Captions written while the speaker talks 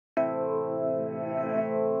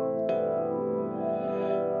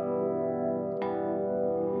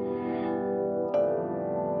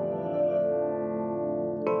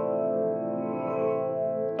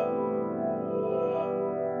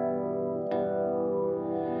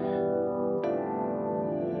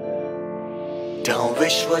Don't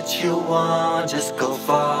wish what you want, just go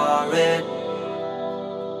for it.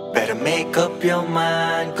 Better make up your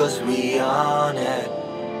mind, cause we on it.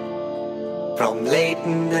 From late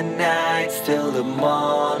in the night till the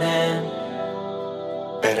morning.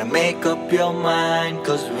 Better make up your mind,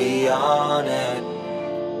 cause we on it.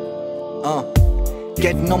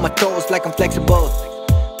 Getting on my toes like I'm flexible.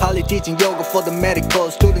 Probably teaching yoga for the medical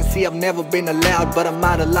students. See, I've never been allowed, but I'm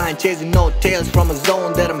out of line, chasing no tails from a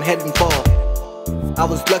zone that I'm heading for. I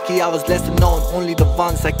was lucky, I was lesser known. Only the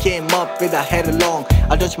ones I came up with I had along.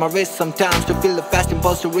 I touch my wrist sometimes to feel the fast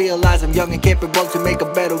impulse, to realize I'm young and capable to make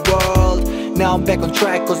a better world. Now I'm back on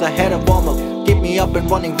track cause I had a warm-up. Keep me up and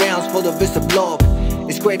running rounds for the vista blow up.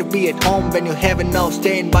 It's great to be at home when you have enough.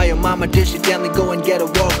 Staying by your mama till she tell me go and get a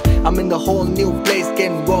walk. I'm in the whole new place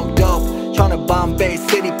getting walked up. Tryna Bombay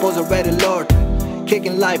City, pose a red alert.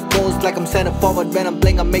 Kicking life goals like I'm center forward. When I'm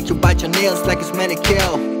playing I make you bite your nails like it's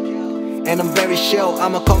manicure. And I'm very sure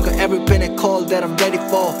I'ma conquer every pinnacle that I'm ready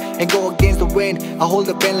for. And go against the wind, I hold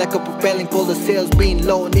the pen like a propelling pole. The sails being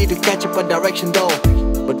low, need to catch up a direction though.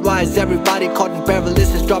 But why is everybody caught in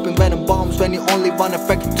paralysis, dropping random bombs when you only want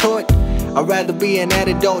affected to it? I'd rather be an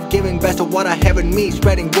antidote, giving best of what I have in me,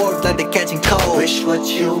 spreading word like they're catching cold. Wish what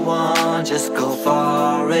you want, just go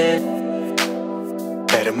for it.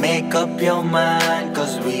 Better make up your mind,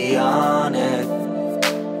 cause we on it.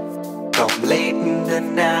 From late in the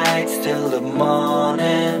night till the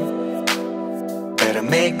morning. Better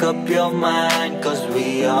make up your mind, cause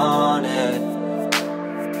we on it.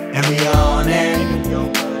 And we on it.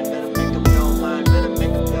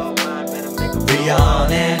 We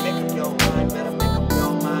on it.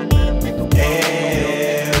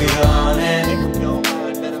 Yeah, we on it.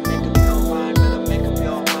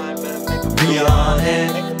 We on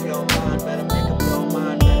it.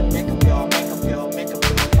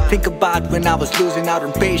 Think about when I was losing out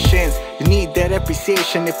on patience. You need that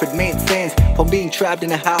appreciation if it made sense. From being trapped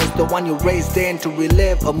in a house, the one you raised in, to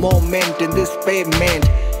relive a moment in this pavement.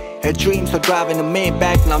 Had dreams of driving a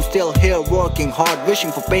Maybach, and I'm still here working hard,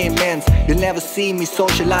 wishing for payments. You'll never see me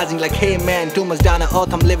socializing like, hey man, too much down to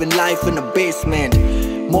earth, I'm living life in a basement.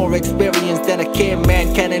 More experience than a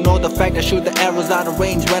caveman. Can't ignore the fact I shoot the arrows out of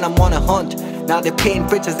range when I'm on a hunt. Now they paint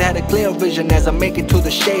pictures, I had a clear vision as I make it to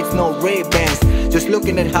the shades, no Ray-Bans. Just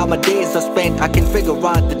looking at how my days are spent, I can figure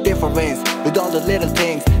out the difference with all the little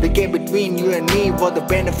things that came between you and me. Were the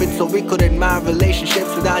benefits so we could admire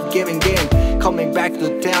relationships without giving in. Coming back to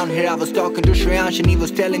the town here, I was talking to Shreyansh and he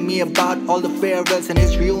was telling me about all the farewells and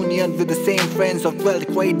his reunion with the same friends of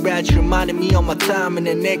 12th grade batch. Reminded me of my time in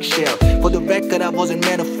the eggshell. For the record, I wasn't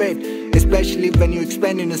meant to fit, especially when you're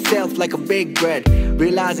expanding yourself like a big bread.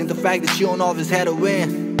 Realizing the fact that you don't always have to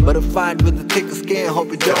win, but a fight with the thicker skin,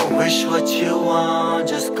 hope you don't. Wish what you want,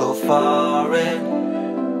 just go for it.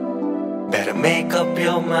 Better make up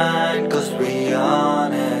your mind, cause we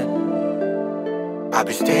on it. I'll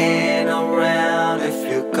be staying around if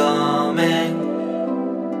you're coming.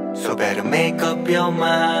 So better make up your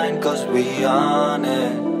mind, cause we on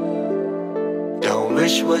it. Don't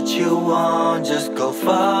wish what you want, just go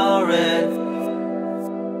for it.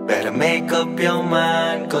 Better make up your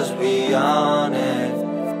mind, cause we on it.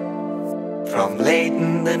 From late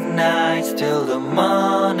in the night till the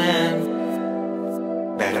morning.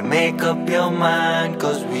 Better make up your mind,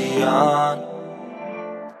 cause we on.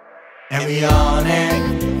 And we on it.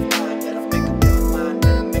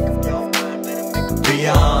 We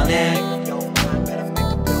on it.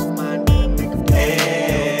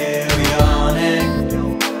 Yeah, we on it.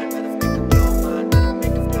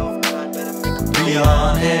 We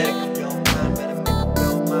on it.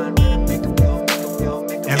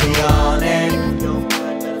 And we on it.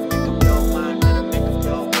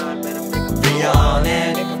 We on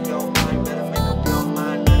it.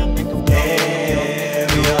 Yeah,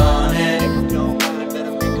 we on it.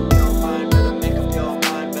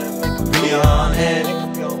 We on it.